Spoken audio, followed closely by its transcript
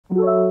Okay,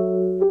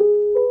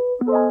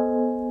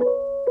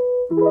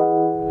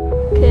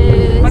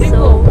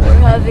 so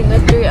we're having a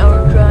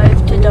 3-hour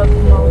drive to Duck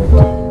Mountain.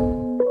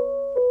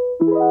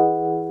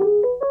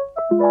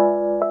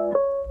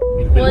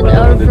 1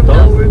 hour from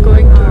now we're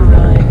going to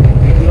arrive.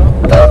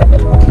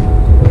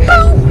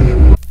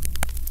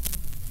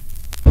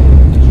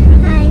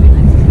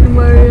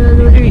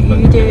 Marian, what are you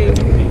eating?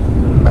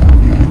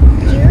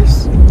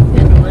 Juice?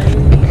 And Lays.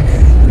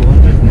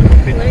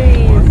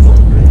 Lays.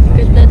 Look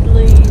at that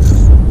Lays.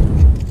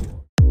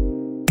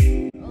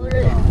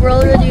 We're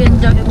already in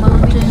Duck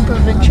Mountain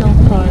Provincial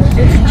Park.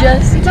 It's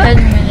just 10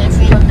 minutes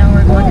from now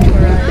we're going to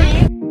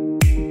arrive.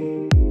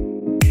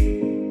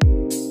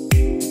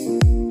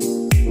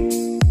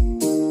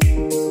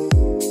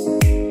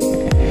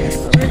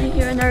 Already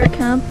here in our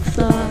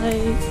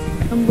campsite,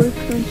 number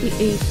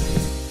 28.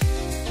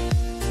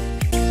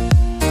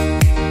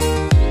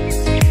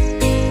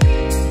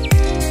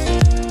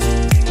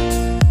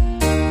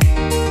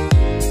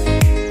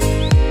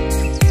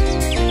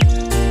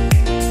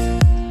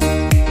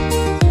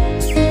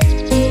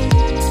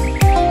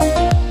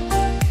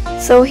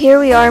 So here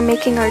we are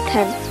making our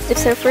tent.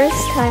 It's our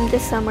first time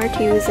this summer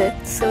to use it,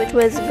 so it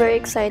was very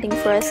exciting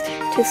for us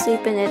to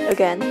sleep in it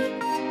again.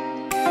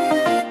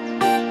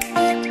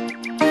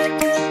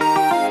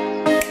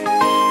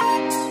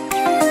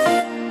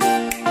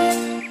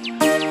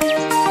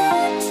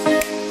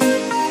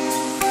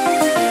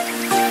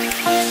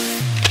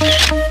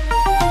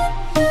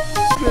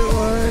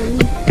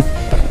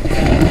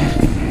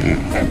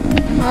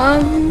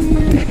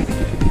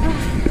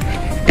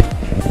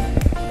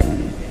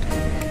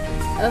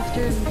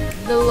 After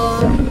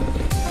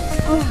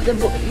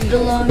the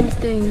long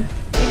thing.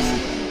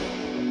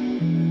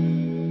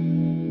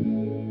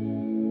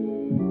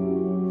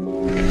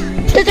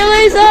 Tita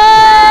Liza!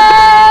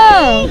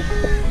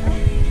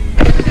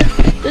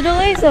 Tita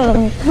Liza!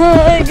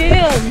 Hi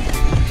again!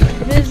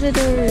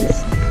 Visitors!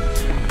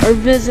 Our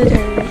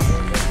visitors!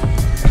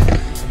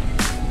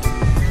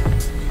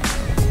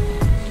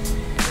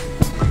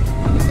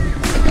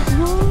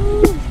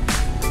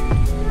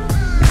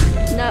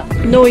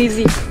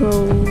 Noisy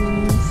crows.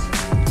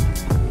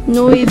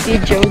 Noisy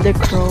Joe the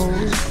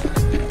crows.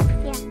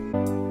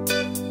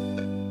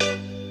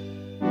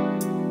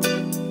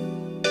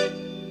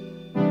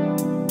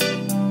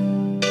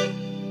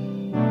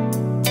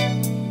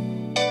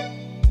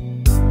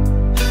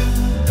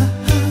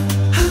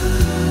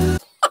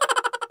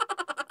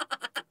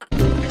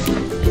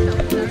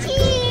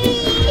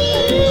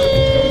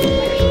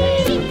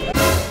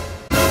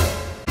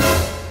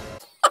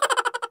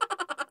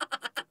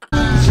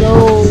 So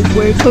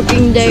we're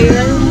cooking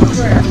there.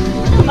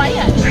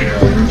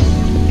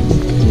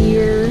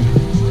 Here.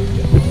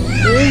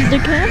 Where's the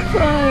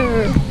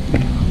campfire?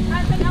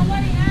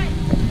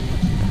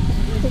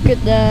 Look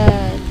at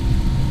that.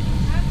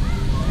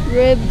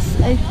 Ribs,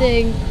 I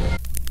think.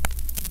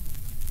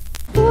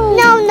 No,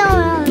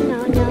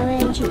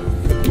 cheese.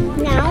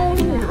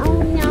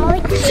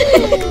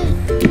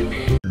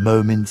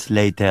 Moments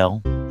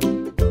later.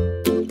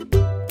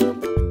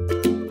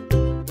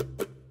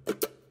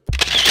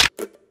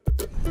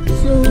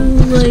 So,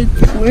 like,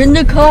 we're in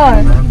the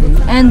car,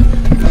 and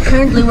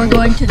currently we're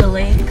going to the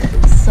lake,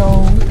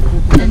 so,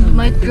 and we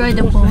might ride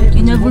a boat,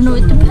 you never know,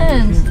 it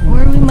depends,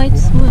 or we might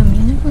swim,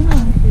 you never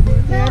know.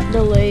 We're at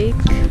the lake.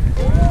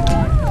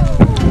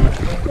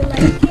 You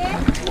like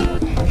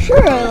it?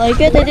 Sure, I like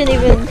it, I didn't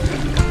even...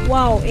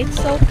 Wow, it's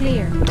so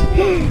clear.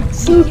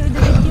 So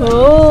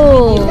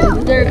cool!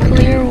 There are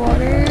clear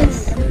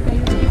waters.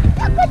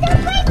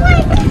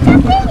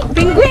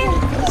 Penguin!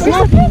 It's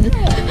not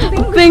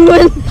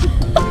penguin!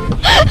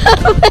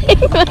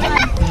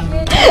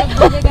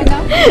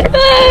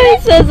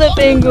 It says a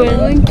penguin.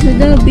 Going to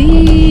the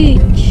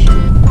beach.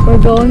 We're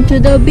going to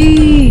the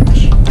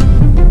beach.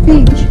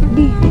 Beach.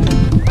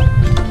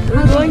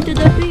 We're going to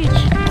the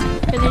beach.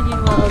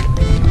 Canadian Wild.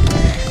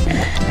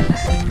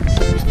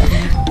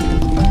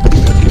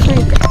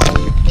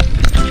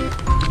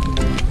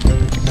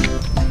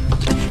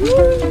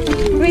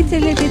 Wait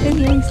till it didn't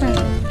hear sound.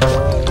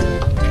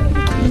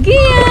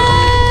 Gian!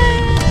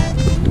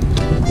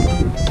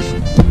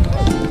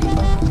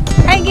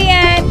 Hi,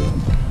 Gian!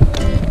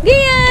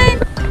 Gian!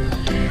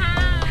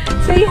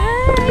 Say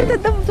hi to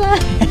the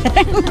vlog.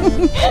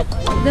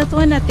 That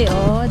one, ate,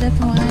 oh. That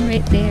one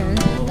right there.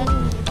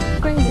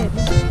 Where is it?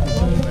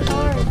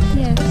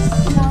 Yes.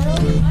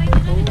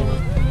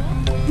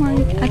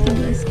 Mark ate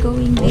is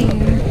going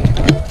there.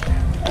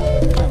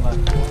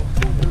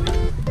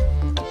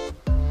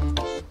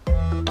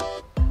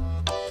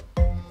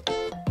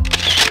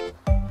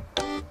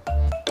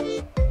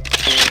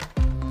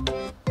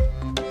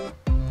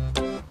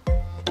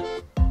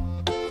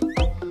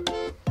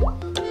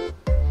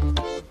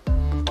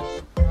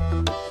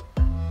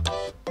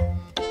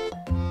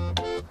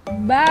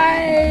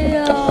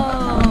 Bye!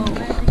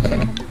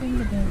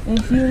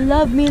 If you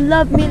love me,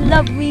 love me,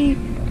 love me,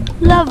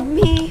 love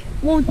me,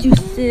 won't you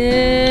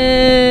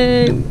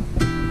sing?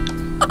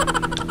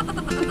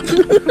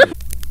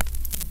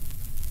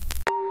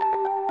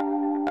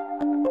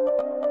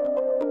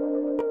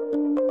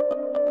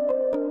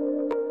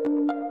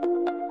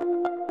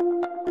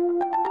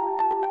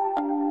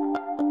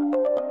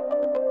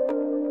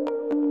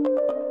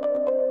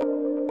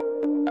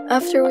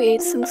 After we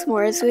ate some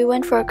s'mores, we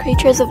went for a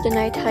Creatures of the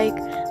Night hike,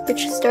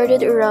 which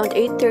started around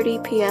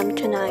 8:30 p.m.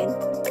 to 9.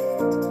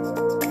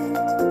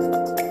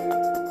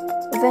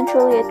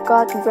 Eventually it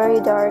got very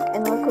dark,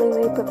 and luckily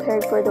we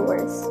prepared for the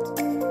worst.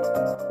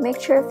 Make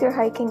sure if you're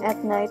hiking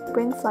at night,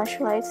 bring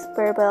flashlights,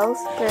 bear bells,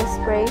 bear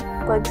spray,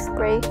 bug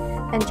spray,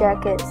 and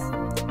jackets.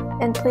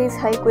 And please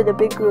hike with a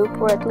big group,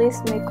 or at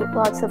least make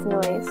lots of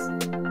noise.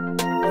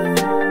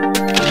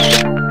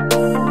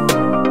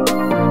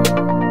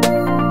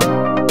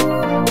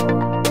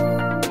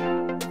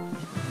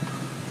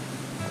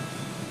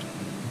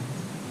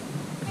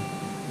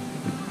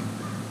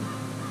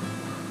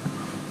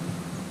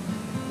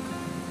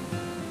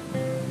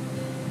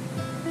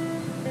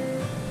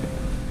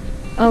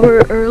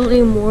 Our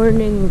early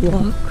morning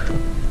walk,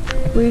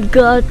 we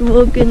got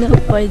woken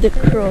up by the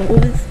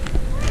crows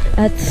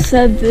at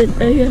 7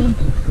 a.m.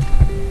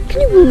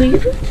 Can you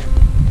believe it?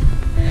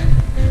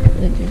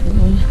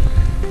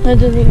 I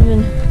didn't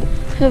even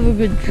have a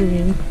good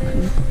dream.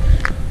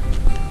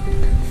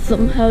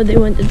 Somehow they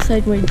went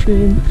inside my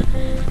dream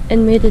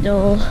and made it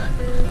all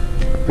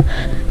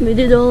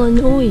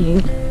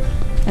annoying,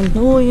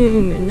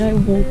 and I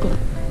woke up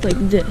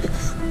like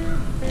this.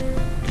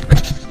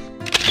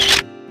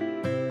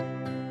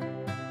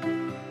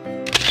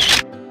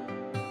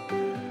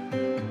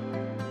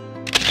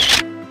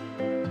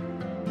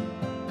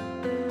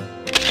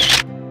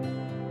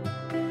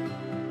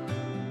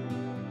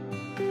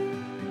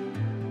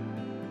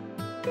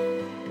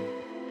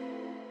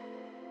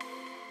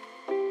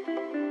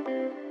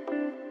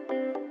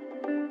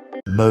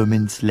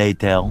 Moments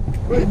later.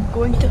 We're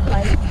going to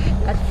hike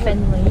at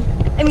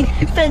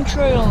Fen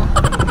Trail.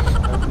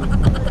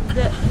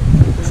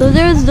 So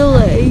there's the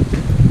lake.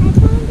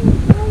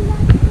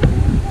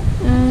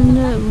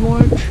 And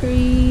more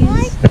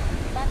trees.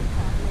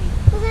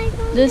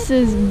 This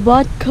is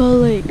Vodka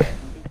Lake.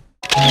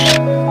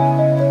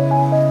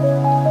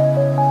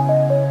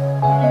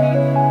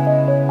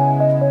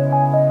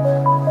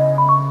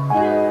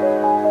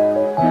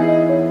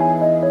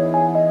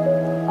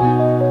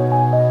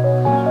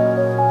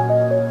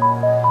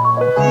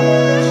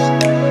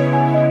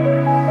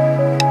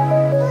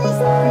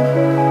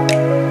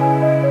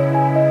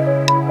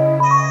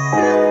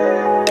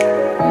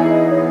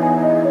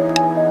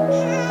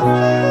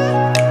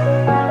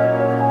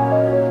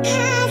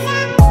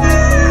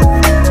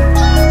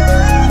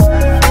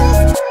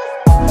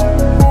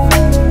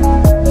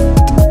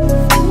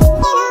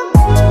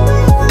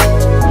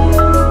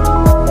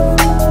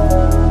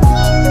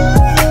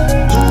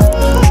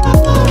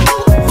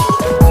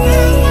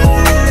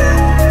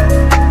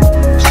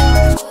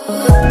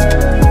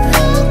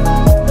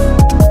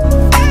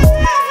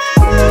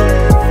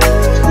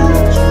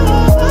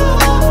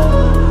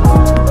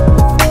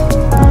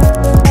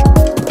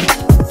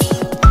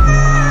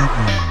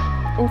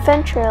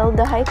 Fen Trail,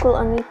 the hike will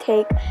only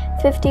take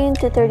 15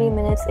 to 30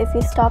 minutes if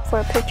you stop for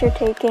a picture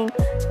taking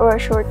or a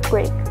short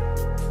break.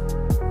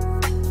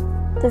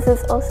 This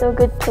is also a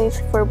good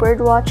place for bird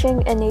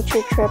watching and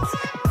nature trips,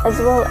 as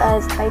well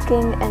as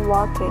hiking and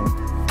walking.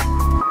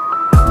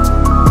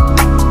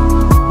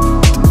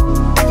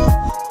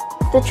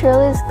 The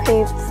trail is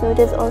paved, so it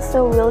is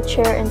also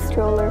wheelchair and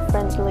stroller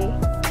friendly.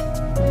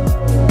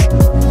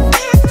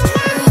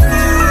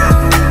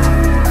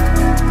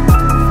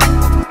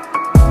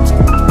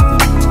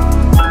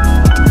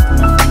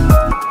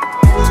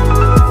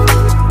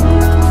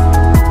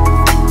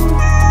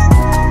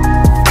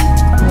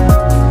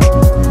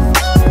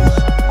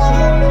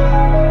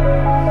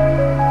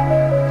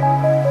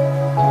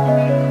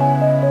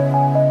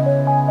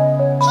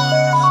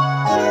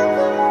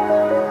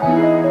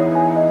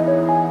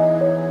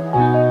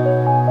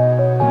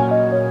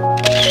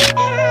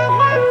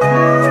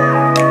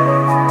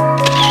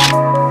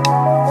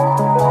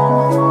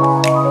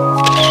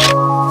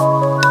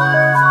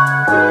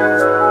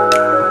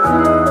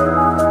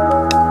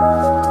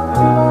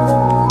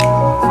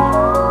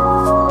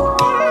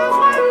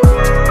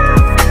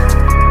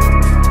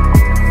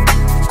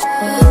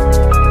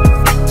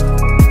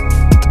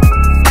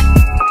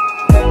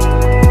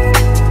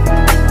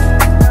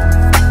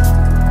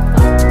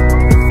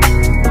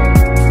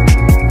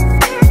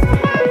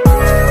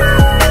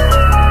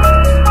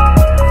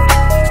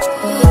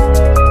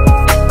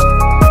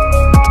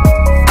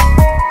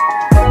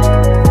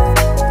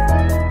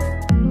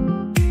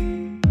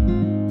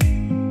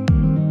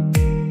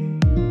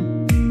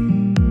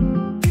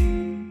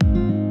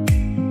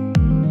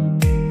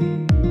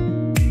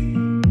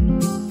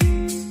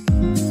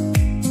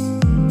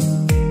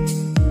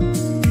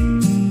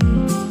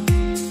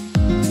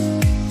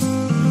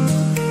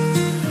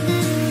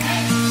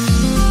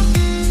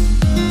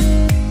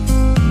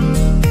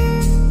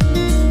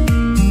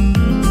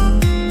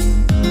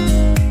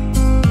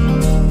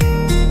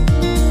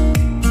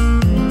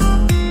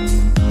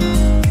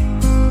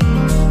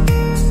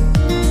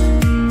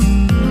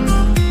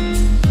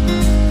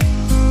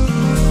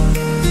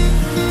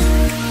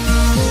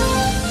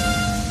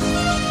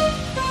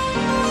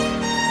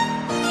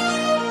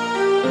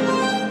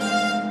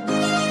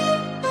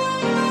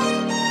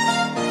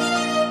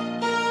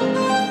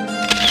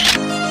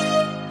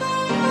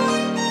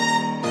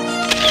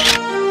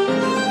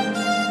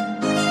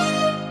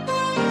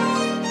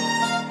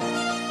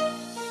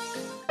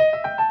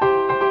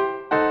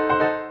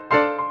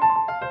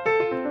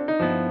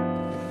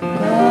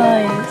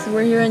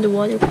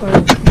 water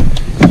park.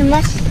 You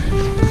must.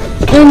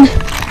 And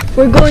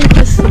we're going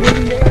to swim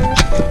there.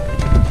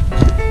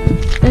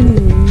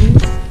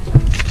 Anyways,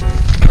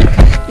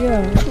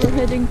 yeah, we're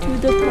heading to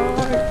the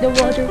park, the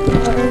water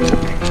park.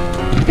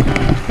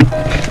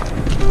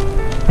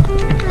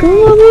 Come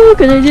on, look,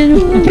 and I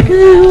didn't want to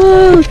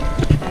go.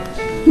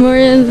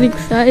 Marian's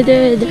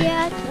excited.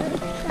 Yeah.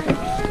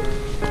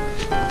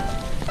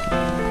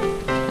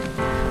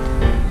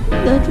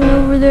 That one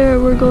over there,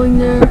 we're going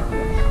there.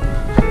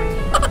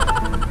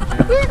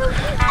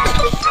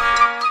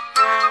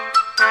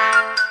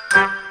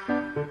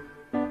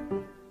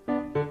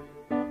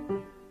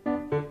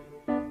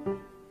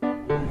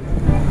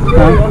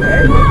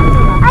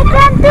 I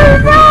can't do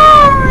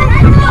that!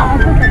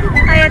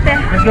 Hi, ate.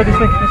 Let's go this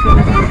way. Let's go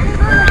this way.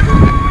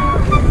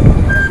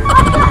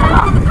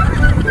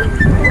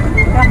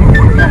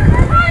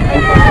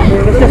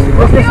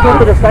 Let's just go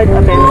to the side and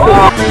then. Oh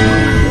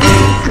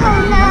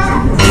no!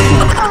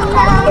 Oh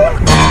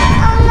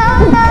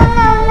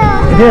no!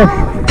 Yes.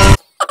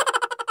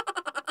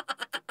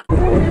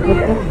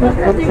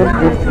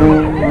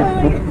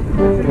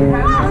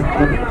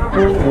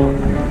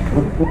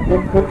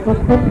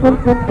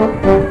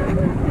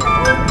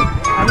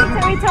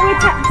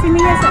 Wait. Si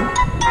Mia sa...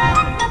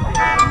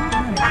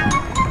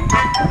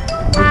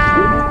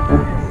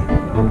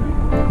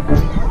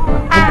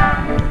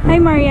 Hi,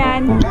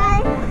 Marianne.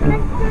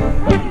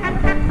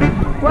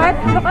 What?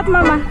 Look at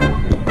Mama.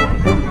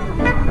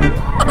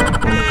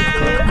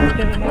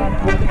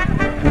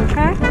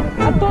 Ha?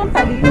 Ato ang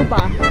taliyo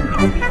ba?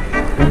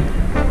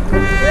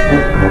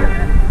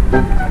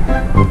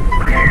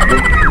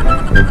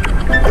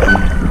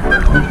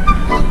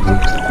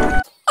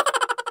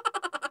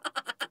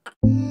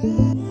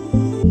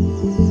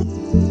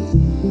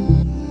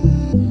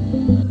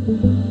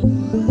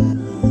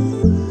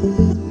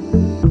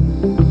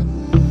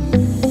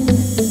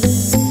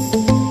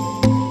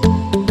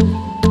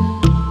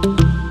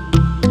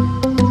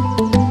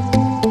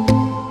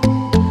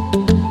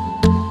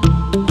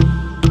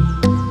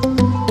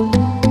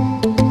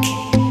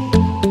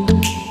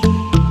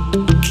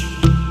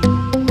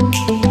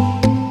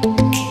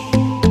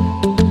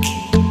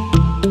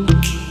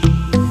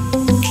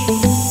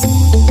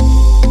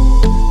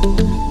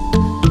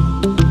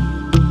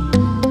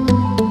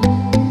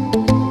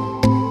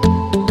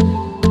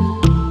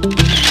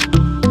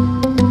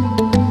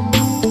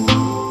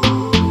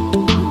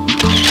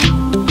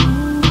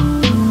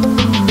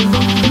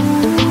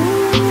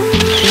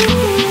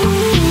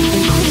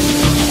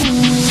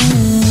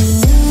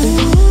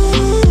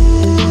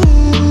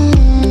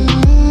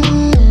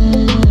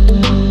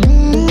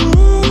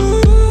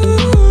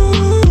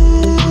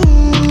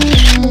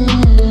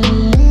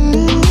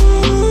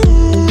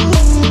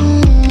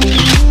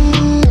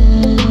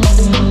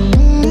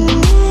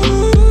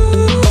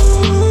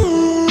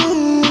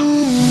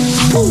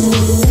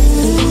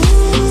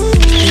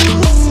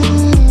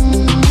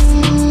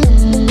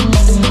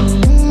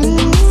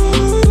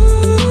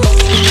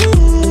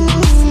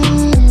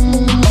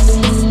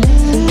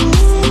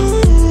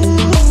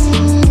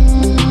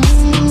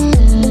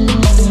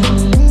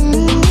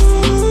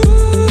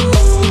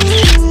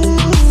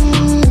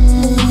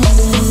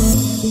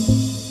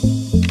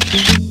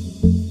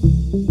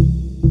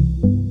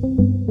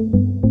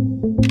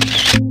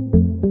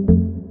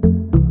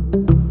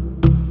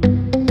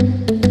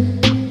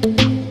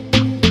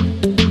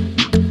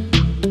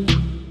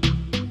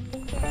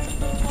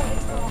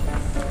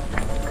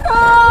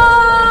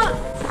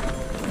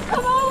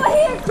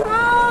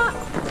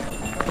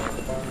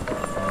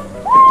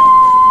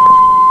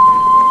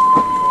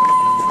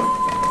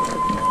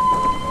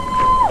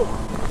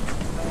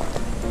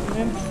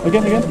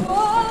 Again.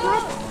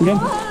 Again.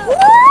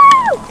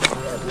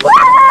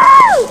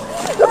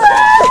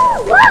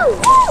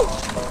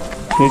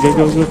 Okay,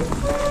 go.